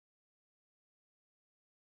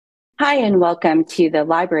Hi, and welcome to the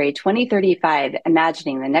Library 2035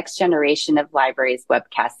 Imagining the Next Generation of Libraries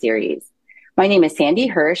webcast series. My name is Sandy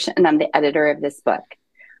Hirsch, and I'm the editor of this book.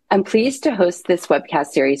 I'm pleased to host this webcast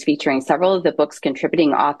series featuring several of the book's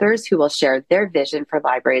contributing authors who will share their vision for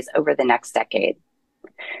libraries over the next decade.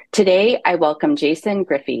 Today, I welcome Jason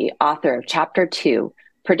Griffey, author of Chapter 2,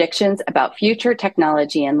 Predictions about Future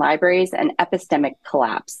Technology in Libraries and Epistemic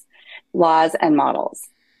Collapse, Laws and Models.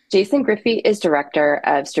 Jason Griffey is Director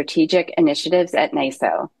of Strategic Initiatives at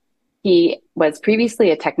NISO. He was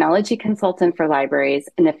previously a technology consultant for libraries,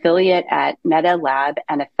 an affiliate at Meta Lab,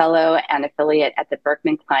 and a fellow and affiliate at the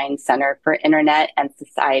Berkman Klein Center for Internet and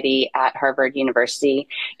Society at Harvard University,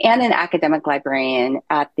 and an academic librarian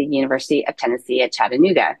at the University of Tennessee at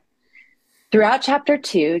Chattanooga. Throughout Chapter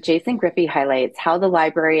 2, Jason Griffey highlights how the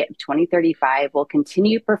Library of 2035 will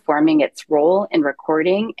continue performing its role in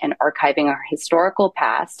recording and archiving our historical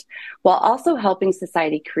past, while also helping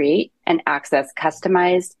society create and access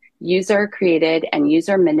customized, user-created, and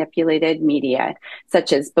user-manipulated media,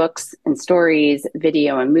 such as books and stories,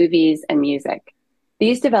 video and movies, and music.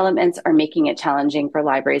 These developments are making it challenging for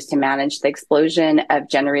libraries to manage the explosion of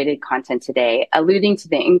generated content today, alluding to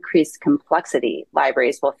the increased complexity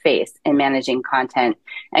libraries will face in managing content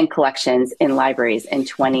and collections in libraries in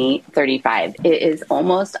 2035. It is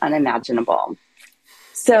almost unimaginable.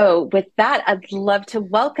 So with that, I'd love to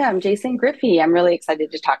welcome Jason Griffey. I'm really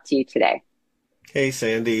excited to talk to you today. Hey,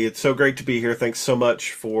 Sandy. It's so great to be here. Thanks so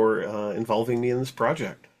much for involving me in this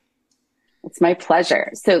project. It's my pleasure.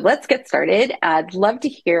 So let's get started. I'd love to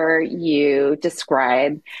hear you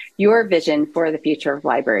describe your vision for the future of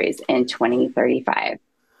libraries in 2035.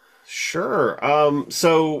 Sure.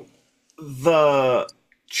 So the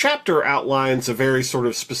chapter outlines a very sort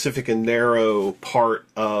of specific and narrow part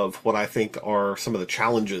of what I think are some of the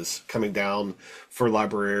challenges coming down for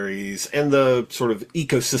libraries and the sort of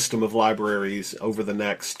ecosystem of libraries over the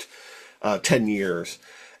next 10 years.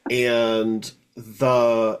 And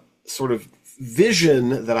the sort of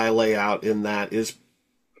vision that I lay out in that is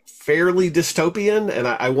fairly dystopian. And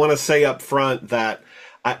I want to say up front that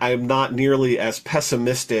I'm not nearly as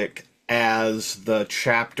pessimistic as the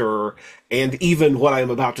chapter and even what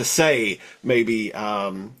I'm about to say maybe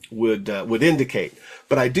would indicate.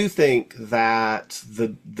 But I do think that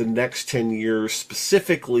the next 10 years,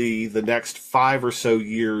 specifically the next 5 or so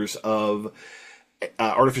years of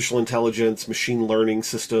artificial intelligence, machine learning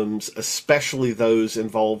systems, especially those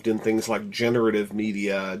involved in things like generative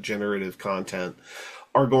media, generative content,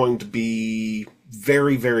 are going to be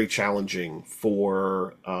very, very challenging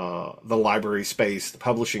for the library space, the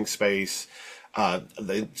publishing space,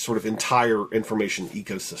 the sort of entire information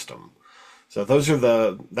ecosystem. So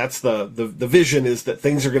that's the vision, is that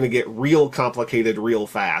things are going to get real complicated real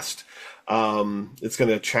fast. It's going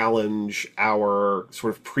to challenge our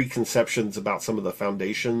sort of preconceptions about some of the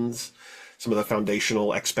foundations, some of the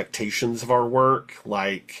foundational expectations of our work,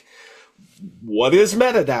 like what is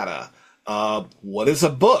metadata? What is a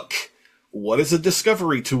book? What is a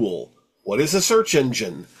discovery tool? What is a search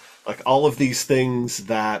engine? Like all of these things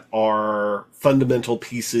that are fundamental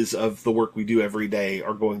pieces of the work we do every day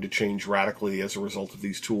are going to change radically as a result of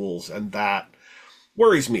these tools. And that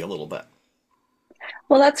worries me a little bit.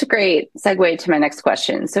 Well, that's a great segue to my next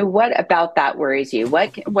question. So what about that worries you?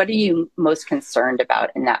 What are you most concerned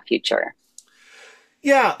about in that future?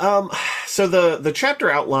 Yeah, so the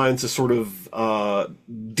chapter outlines a sort of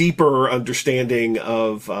deeper understanding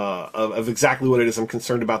of exactly what it is I'm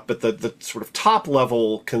concerned about, but the sort of top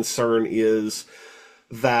level concern is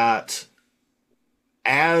that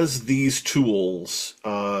as these tools,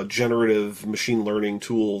 generative machine learning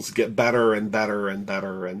tools, get better and better and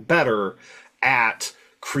better and better at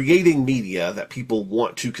creating media that people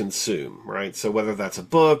want to consume, right? So whether that's a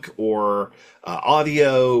book or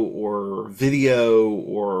audio or video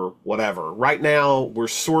or whatever. Right now, we're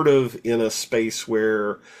sort of in a space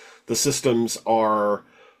where the systems are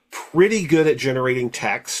pretty good at generating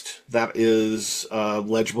text that is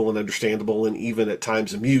legible and understandable and even at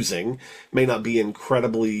times amusing. May not be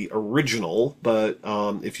incredibly original, but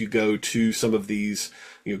if you go to some of these,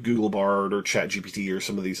 Google Bard or ChatGPT or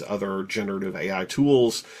some of these other generative AI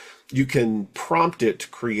tools, you can prompt it to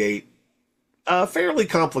create fairly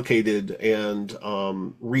complicated and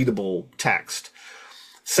readable text.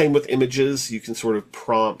 Same with images. You can sort of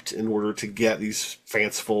prompt in order to get these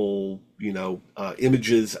fanciful,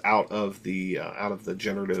 images out of the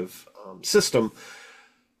generative system.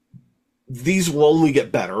 These will only get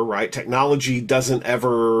better, right? Technology doesn't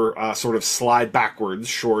ever sort of slide backwards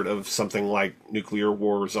short of something like nuclear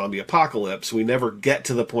war or zombie apocalypse. We never get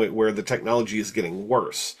to the point where the technology is getting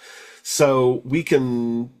worse. So we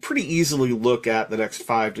can pretty easily look at the next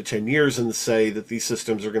 5 to 10 years and say that these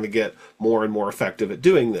systems are going to get more and more effective at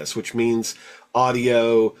doing this, which means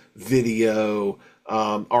audio, video,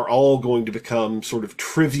 are all going to become sort of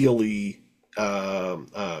trivially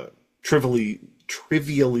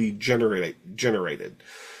generated.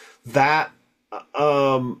 That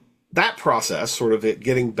that process, sort of it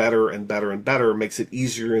getting better and better and better, makes it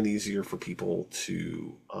easier and easier for people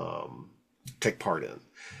to take part in.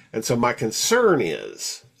 And so my concern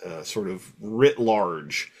is, sort of writ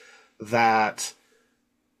large, that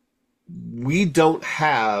we don't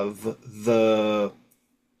have the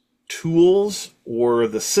tools or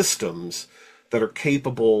the systems that are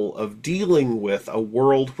capable of dealing with a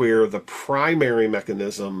world where the primary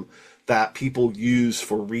mechanism that people use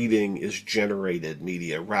for reading is generated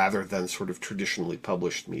media rather than sort of traditionally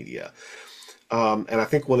published media. And I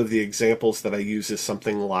think one of the examples that I use is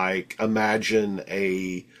something like imagine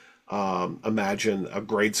a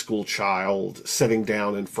grade school child sitting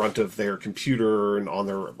down in front of their computer and on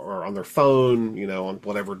their phone, on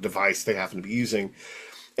whatever device they happen to be using,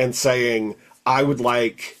 and saying, I would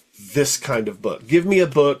like this kind of book. Give me a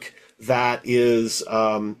book that is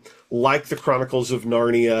like the Chronicles of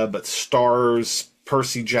Narnia, but stars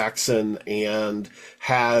Percy Jackson and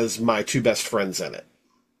has my two best friends in it,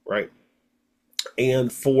 right?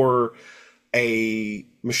 And for a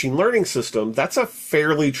machine learning system, that's a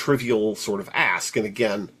fairly trivial sort of ask. And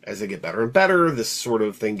again, as they get better and better, this sort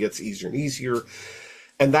of thing gets easier and easier.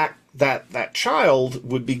 And that child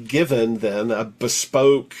would be given then a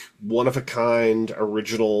bespoke, one-of-a-kind,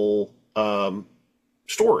 original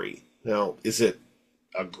story. Now, is it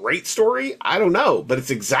a great story? I don't know, but it's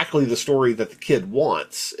exactly the story that the kid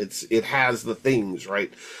wants. It has the things,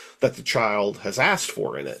 right, that the child has asked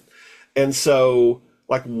for in it. And so,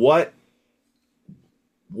 like, what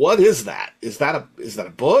is that? Is that a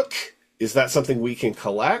book? Is that something we can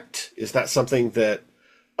collect? Is that something that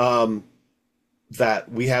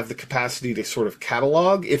that we have the capacity to sort of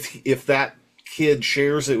catalog? If that kid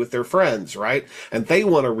shares it with their friends, right, and they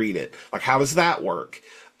want to read it, like, how does that work?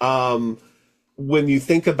 When you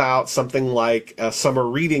think about something like a summer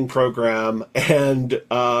reading program and,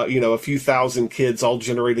 a few thousand kids all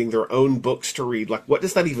generating their own books to read, like, what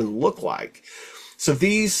does that even look like? So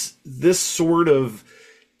this sort of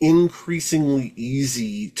increasingly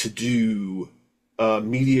easy to do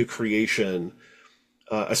media creation,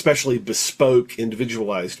 especially bespoke,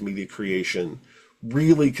 individualized media creation,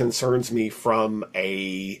 really concerns me from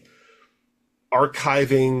a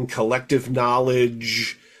archiving, collective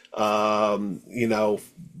knowledge,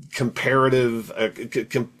 comparative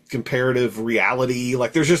reality.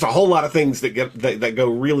 Like, there's just a whole lot of things that go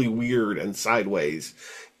really weird and sideways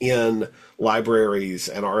in libraries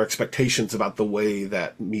and our expectations about the way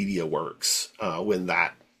that media works when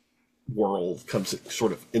that world comes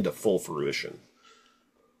sort of into full fruition.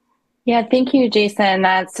 Yeah, thank you, Jason.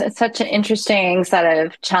 That's such an interesting set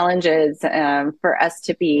of challenges for us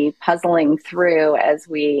to be puzzling through as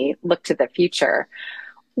we look to the future.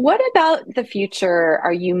 What about the future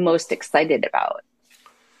are you most excited about?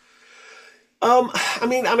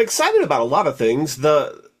 I'm excited about a lot of things.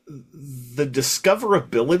 The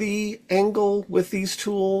discoverability angle with these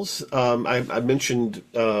tools, I mentioned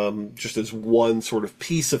just as one sort of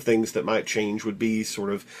piece of things that might change would be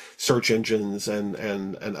sort of search engines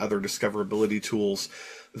and other discoverability tools.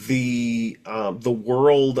 The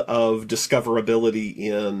world of discoverability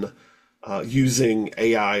in using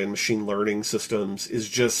AI and machine learning systems is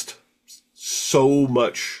just so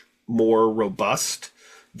much more robust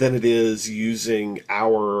than it is using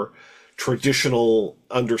our traditional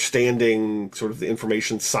understanding, sort of the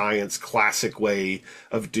information science classic way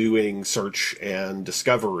of doing search and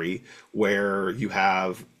discovery, where you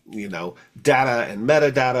have, data and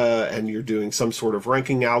metadata, and you're doing some sort of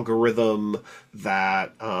ranking algorithm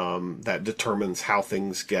that determines how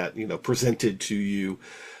things get, presented to you.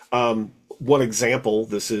 One example,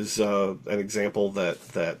 this is an example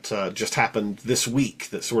that just happened this week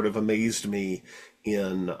that sort of amazed me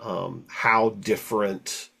in how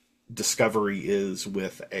different discovery is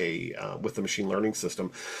with the machine learning system.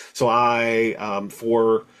 So I,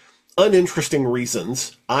 for uninteresting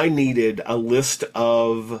reasons, I needed a list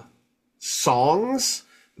of songs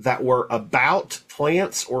that were about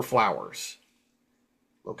plants or flowers.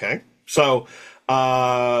 Okay, so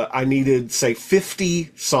I needed, say,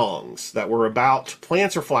 50 songs that were about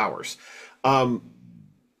plants or flowers. I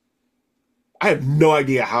have no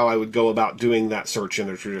idea how I would go about doing that search in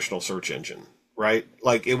a traditional search engine, right?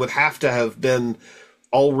 Like, it would have to have been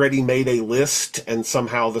already made a list and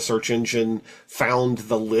somehow the search engine found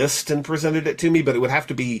the list and presented it to me, but it would have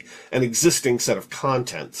to be an existing set of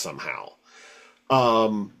content somehow.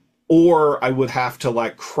 Or I would have to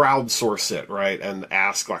like crowdsource it, right? And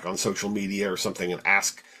ask like on social media or something and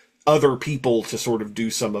ask other people to sort of do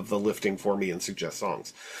some of the lifting for me and suggest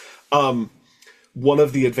songs. One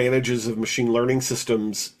of the advantages of machine learning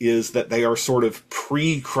systems is that they are sort of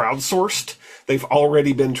pre-crowdsourced. They've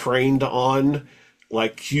already been trained on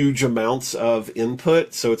like huge amounts of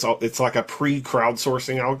input. So it's like a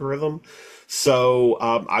pre-crowdsourcing algorithm. So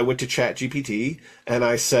I went to ChatGPT and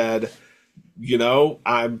I said,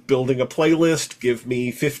 I'm building a playlist. Give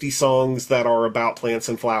me 50 songs that are about plants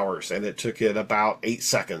and flowers. And it took it about 8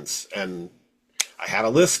 seconds. And I had a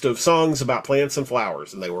list of songs about plants and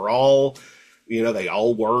flowers. And they were all, they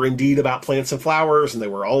all were indeed about plants and flowers. And they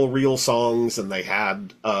were all real songs. And they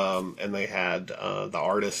had the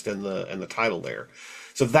artist and the title there.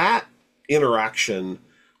 So that interaction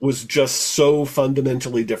was just so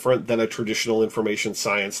fundamentally different than a traditional information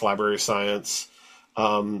science, library science,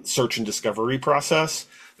 search and discovery process.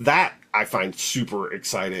 That I find super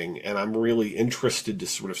exciting, and I'm really interested to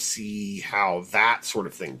sort of see how that sort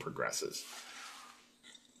of thing progresses.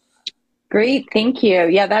 Great, thank you.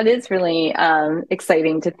 Yeah, that is really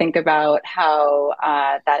exciting to think about how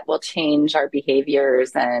that will change our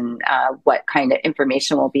behaviors and what kind of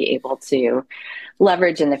information we'll be able to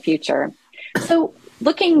leverage in the future. So,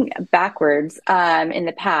 looking backwards in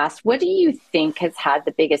the past, what do you think has had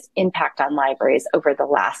the biggest impact on libraries over the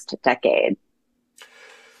last decade?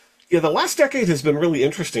 Yeah, the last decade has been really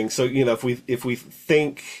interesting. So, if we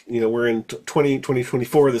think, we're in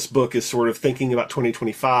 2024, this book is sort of thinking about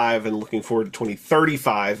 2025 and looking forward to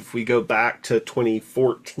 2035. If we go back to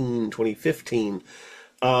 2014, 2015,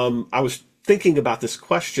 I was thinking about this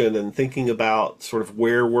question and thinking about sort of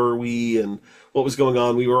where were we and what was going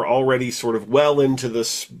on. We were already sort of well into the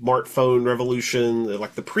smartphone revolution,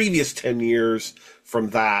 like the previous 10 years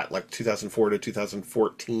from that, like 2004 to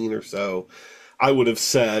 2014 or so. I would have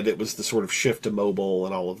said it was the sort of shift to mobile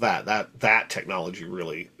and all of that. That technology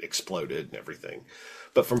really exploded and everything.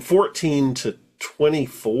 But from 14 to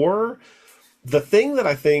 24, the thing that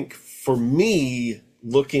I think for me,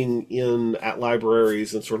 looking in at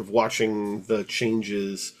libraries and sort of watching the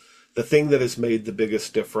changes, the thing that has made the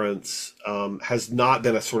biggest difference has not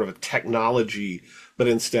been a sort of a technology, but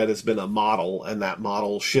instead has been a model, and that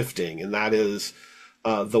model shifting. And that is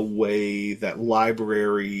the way that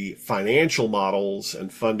library financial models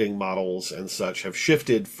and funding models and such have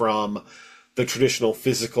shifted from the traditional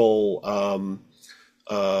physical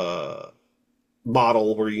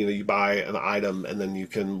model where you buy an item and then you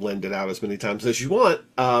can lend it out as many times as you want,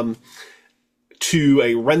 to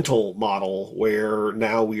a rental model where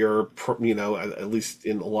now we are, at least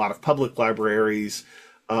in a lot of public libraries,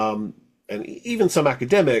 and even some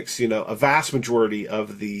academics, a vast majority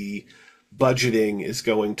of the budgeting is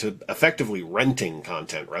going to effectively renting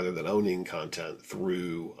content rather than owning content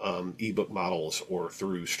through ebook models or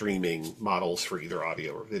through streaming models for either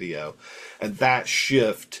audio or video. And that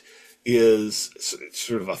shift is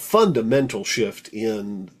sort of a fundamental shift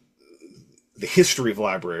in the history of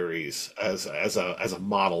libraries as a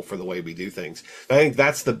model for the way we do things. I think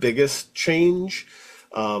that's the biggest change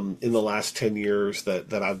in the last 10 years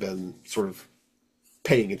that I've been sort of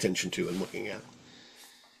paying attention to and looking at.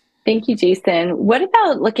 Thank you, Jason. What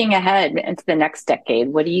about looking ahead into the next decade?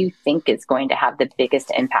 What do you think is going to have the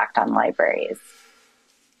biggest impact on libraries?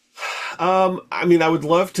 I would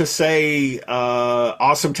love to say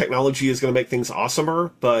awesome technology is going to make things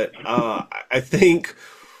awesomer, but I think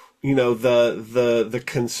the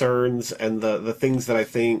concerns and the things that I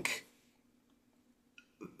think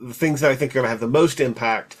are going to have the most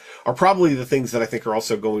impact are probably the things that I think are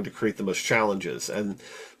also going to create the most challenges. And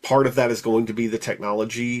part of that is going to be the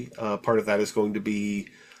technology. Part of that is going to be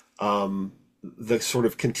the sort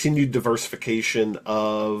of continued diversification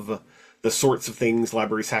of the sorts of things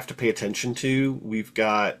libraries have to pay attention to. We've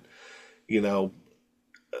got,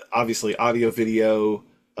 obviously audio, video,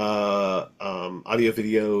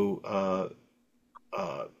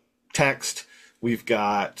 text. We've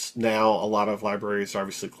got now a lot of libraries are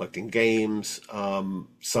obviously collecting games. Some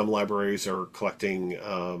libraries are collecting,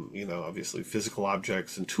 obviously physical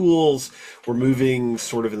objects and tools. We're moving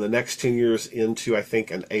sort of in the next 10 years into, I think,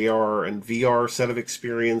 an AR and VR set of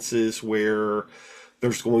experiences where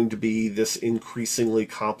there's going to be this increasingly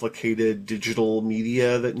complicated digital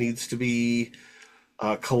media that needs to be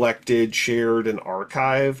collected, shared, and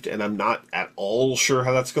archived. And I'm not at all sure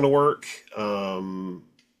how that's going to work.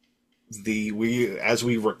 As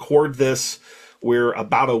we record this, we're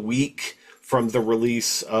about a week from the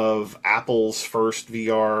release of Apple's first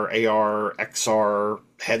VR, AR, XR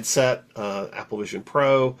headset, Apple Vision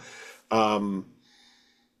Pro.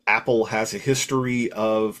 Apple has a history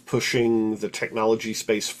of pushing the technology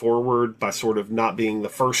space forward by sort of not being the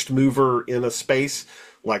first mover in a space,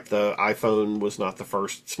 like the iPhone was not the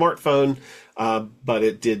first smartphone, but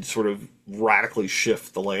it did sort of radically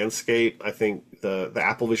shift the landscape. I think the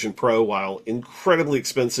Apple Vision Pro, while incredibly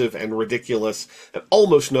expensive and ridiculous, and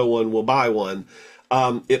almost no one will buy one,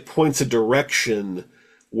 it points a direction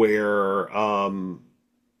where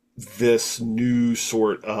this new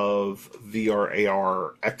sort of VR,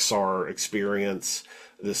 AR, XR experience,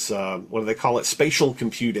 this, what do they call it? Spatial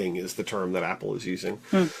computing is the term that Apple is using.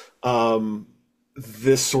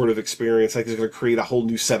 This sort of experience, I think, is going to create a whole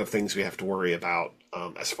new set of things we have to worry about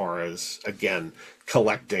as far as, again,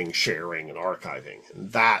 collecting, sharing, and archiving.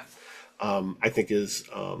 And that, I think, is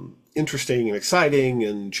interesting and exciting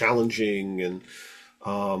and challenging, and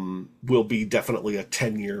will be definitely a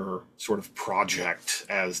 10-year sort of project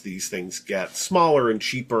as these things get smaller and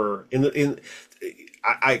cheaper.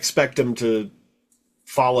 I expect them to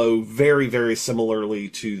follow very, very similarly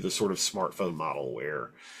to the sort of smartphone model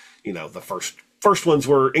where, the first ones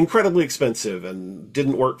were incredibly expensive and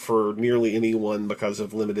didn't work for nearly anyone because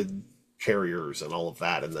of limited carriers and all of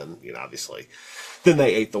that. And then, obviously, then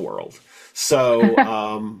they ate the world. So,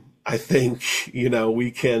 I think,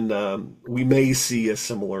 we may see a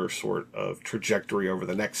similar sort of trajectory over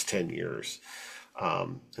the next 10 years.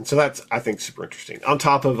 And so that's, I think, super interesting. On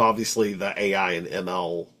top of, obviously, the AI and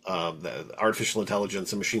ML, the artificial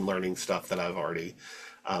intelligence and machine learning stuff that I've already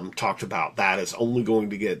talked about. That is only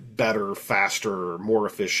going to get better, faster, more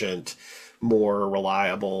efficient, more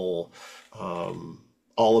reliable.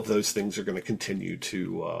 All of those things are going to continue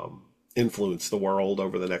to influence the world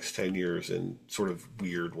over the next 10 years in sort of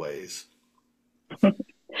weird ways.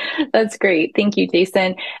 That's great. Thank you,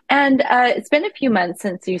 Jason. And it's been a few months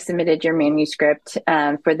since you submitted your manuscript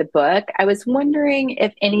for the book. I was wondering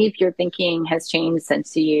if any of your thinking has changed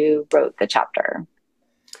since you wrote the chapter.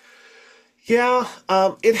 Yeah,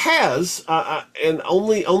 it has, and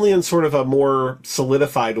only in sort of a more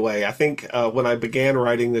solidified way. I think when I began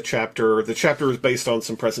writing the chapter is based on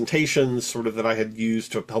some presentations sort of that I had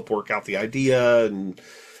used to help work out the idea, and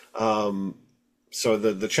so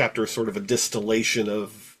the chapter is sort of a distillation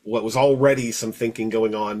of what was already some thinking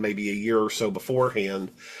going on maybe a year or so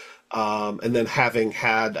beforehand, and then having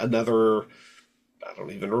had another, I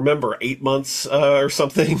don't even remember, 8 months or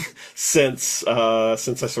something since I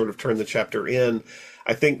sort of turned the chapter in.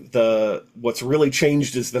 I think what's really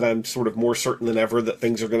changed is that I'm sort of more certain than ever that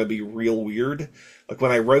things are going to be real weird. Like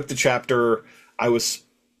when I wrote the chapter, I was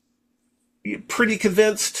pretty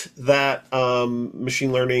convinced that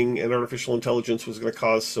machine learning and artificial intelligence was going to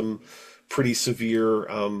cause some pretty severe.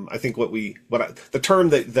 I think the term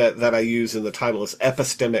that I use in the title is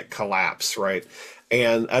epistemic collapse, right?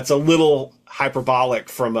 And that's a little hyperbolic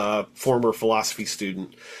from a former philosophy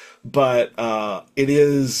student, but it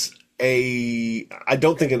is I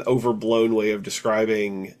don't think an overblown way of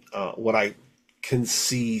describing what I can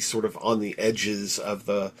see sort of on the edges of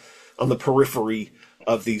on the periphery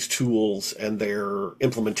of these tools and their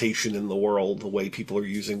implementation in the world, the way people are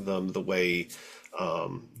using them, the way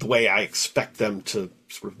I expect them to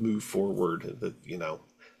sort of move forward.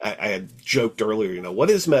 I had joked earlier, what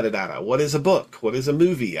is metadata? What is a book? What is a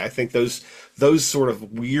movie? I think those sort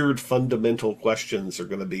of weird fundamental questions are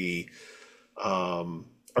going to be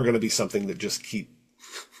something that just keep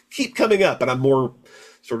coming up, and I'm more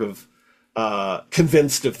sort of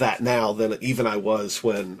convinced of that now than even I was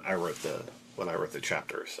when I wrote the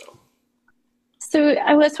chapter. So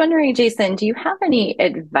I was wondering, Jason, do you have any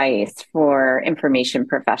advice for information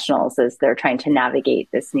professionals as they're trying to navigate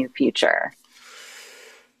this new future?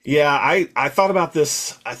 Yeah, I thought about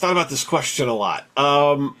this. I thought about this question a lot.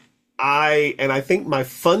 I think my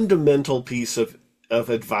fundamental piece of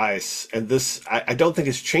advice, and this I don't think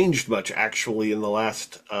has changed much actually in the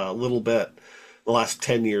last little bit, the last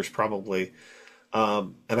 10 years probably,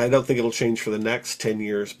 and I don't think it'll change for the next 10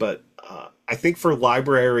 years. But I think for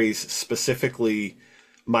libraries specifically,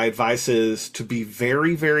 my advice is to be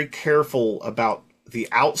very, very careful about the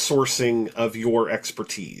outsourcing of your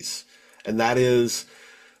expertise, and that is.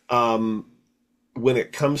 When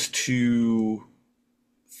it comes to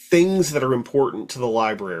things that are important to the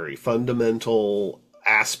library, fundamental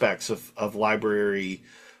aspects of library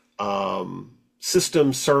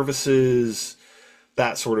systems, services,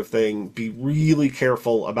 that sort of thing, be really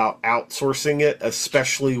careful about outsourcing it,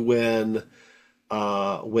 especially when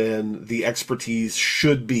the expertise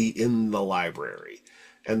should be in the library.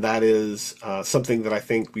 And that is something that I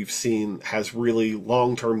think we've seen has really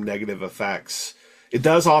long-term negative effects. It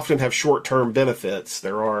does often have short-term benefits.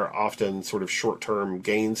 There are often sort of short-term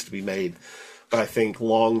gains to be made. But I think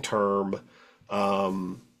long-term,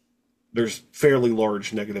 there's fairly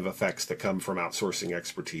large negative effects that come from outsourcing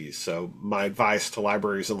expertise. So my advice to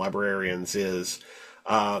libraries and librarians is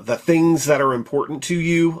the things that are important to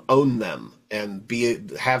you, own them and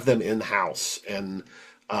have them in-house and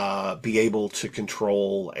be able to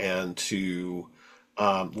control and to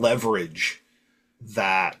leverage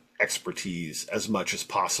that expertise as much as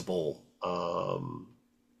possible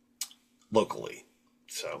locally.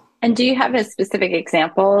 So. And do you have a specific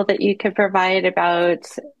example that you could provide about,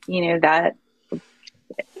 that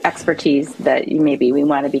expertise that we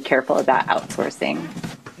want to be careful about outsourcing?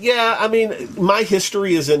 Yeah, I mean, my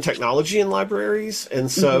history is in technology and libraries.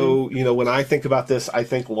 And so, when I think about this, I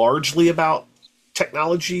think largely about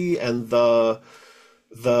technology and the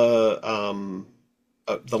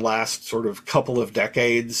last sort of couple of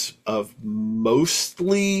decades of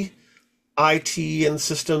mostly IT and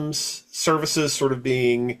systems services sort of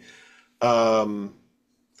being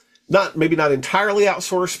maybe not entirely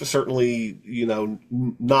outsourced, but certainly,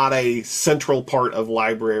 not a central part of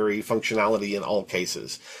library functionality in all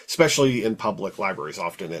cases, especially in public libraries.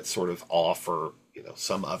 Often it's sort of off or,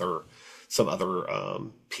 some other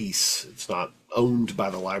piece. It's not owned by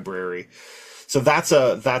the library. So that's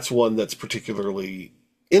one that's particularly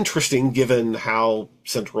interesting given how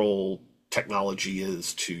central technology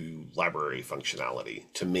is to library functionality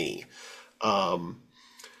to me.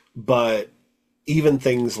 But even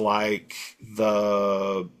things like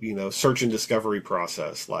the, search and discovery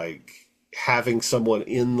process, like having someone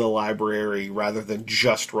in the library rather than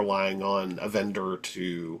just relying on a vendor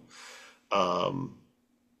to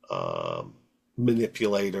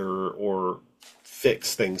manipulate or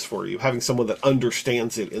fix things for you, having someone that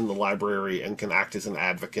understands it in the library and can act as an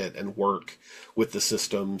advocate and work with the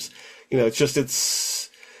systems. It's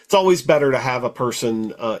always better to have a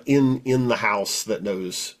person in the house that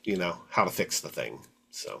knows, how to fix the thing.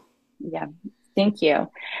 So. Yeah, thank you.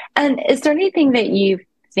 And is there anything that you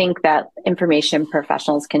think that information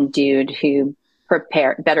professionals can do to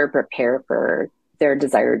better prepare for their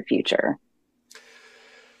desired future?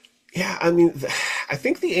 Yeah, I mean, I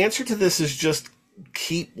think the answer to this is just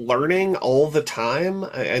keep learning all the time.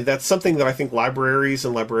 And that's something that I think libraries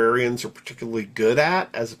and librarians are particularly good at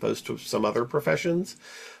as opposed to some other professions.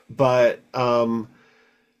 But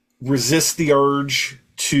resist the urge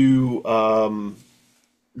to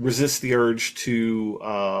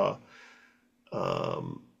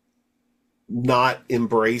not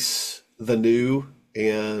embrace the new,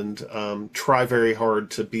 and try very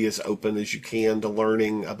hard to be as open as you can to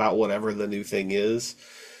learning about whatever the new thing is.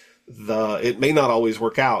 It may not always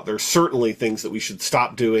work out. There's certainly things that we should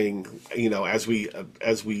stop doing, as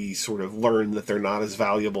we sort of learn that they're not as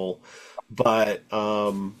valuable. But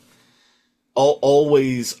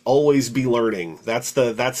always be learning. That's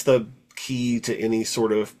the key to any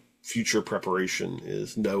sort of future preparation,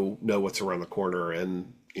 is know what's around the corner.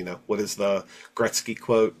 And what is the Gretzky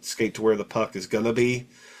quote? Skate to where the puck is gonna be,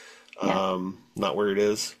 not where it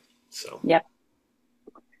is. So. Yep.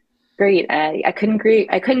 Great. I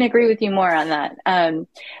couldn't agree with you more on that.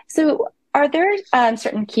 So are there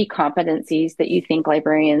certain key competencies that you think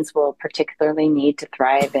librarians will particularly need to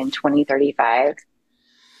thrive in 2035?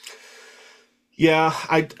 Yeah,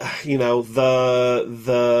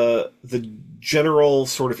 the general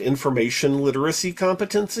sort of information literacy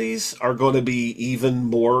competencies are going to be even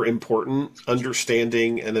more important.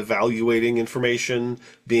 Understanding and evaluating information,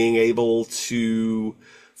 being able to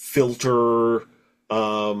filter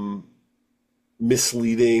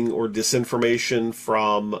misleading or disinformation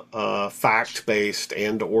from fact-based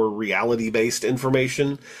and or reality-based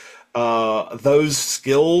information. Those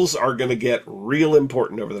skills are going to get real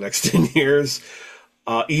important over the next 10 years,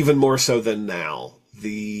 even more so than now.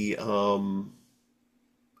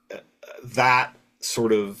 That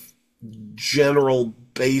sort of general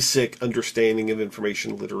basic understanding of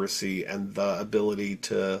information literacy and the ability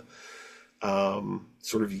to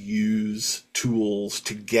sort of use tools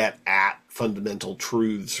to get at fundamental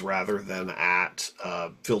truths rather than at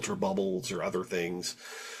filter bubbles or other things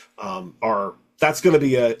that's going to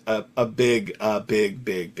be a big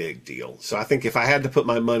deal. So I think if I had to put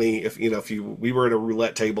my money, if we were at a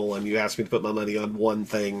roulette table and you asked me to put my money on one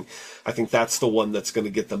thing, I think that's the one that's going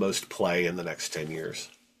to get the most play in the next 10 years.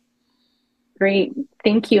 Great.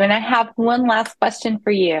 Thank you. And I have one last question for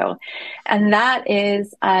you. And that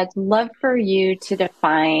is, I'd love for you to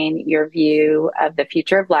define your view of the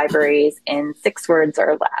future of libraries in 6 words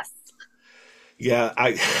or less. Yeah,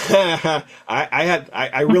 I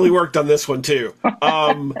really worked on this one too.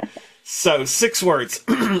 So 6 words.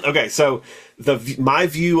 Okay, so my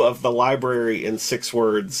view of the library in 6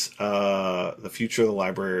 words, the future of the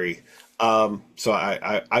library. So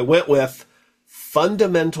I went with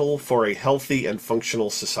fundamental for a healthy and functional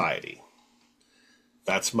society.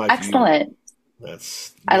 That's my view. Excellent.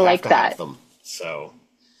 That's I we have like to have that. them. So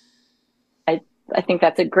I, I think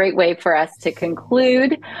that's a great way for us to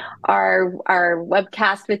conclude our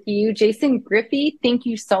webcast with you. Jason Griffey, thank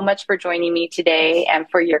you so much for joining me today and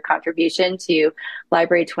for your contribution to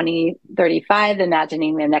Library 2035,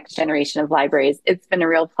 Imagining the Next Generation of Libraries. It's been a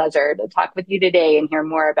real pleasure to talk with you today and hear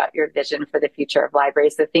more about your vision for the future of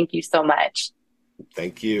libraries. So thank you so much.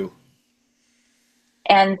 thank you.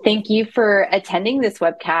 And thank you for attending this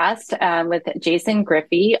webcast with Jason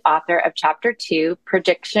Griffey, author of Chapter 2,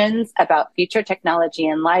 Predictions about Future Technology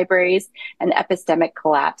in Libraries and Epistemic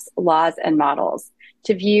Collapse, Laws and Models.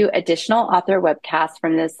 To view additional author webcasts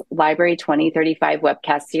from this Library 2035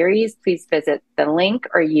 webcast series, please visit the link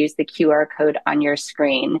or use the QR code on your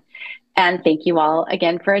screen. And thank you all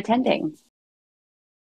again for attending.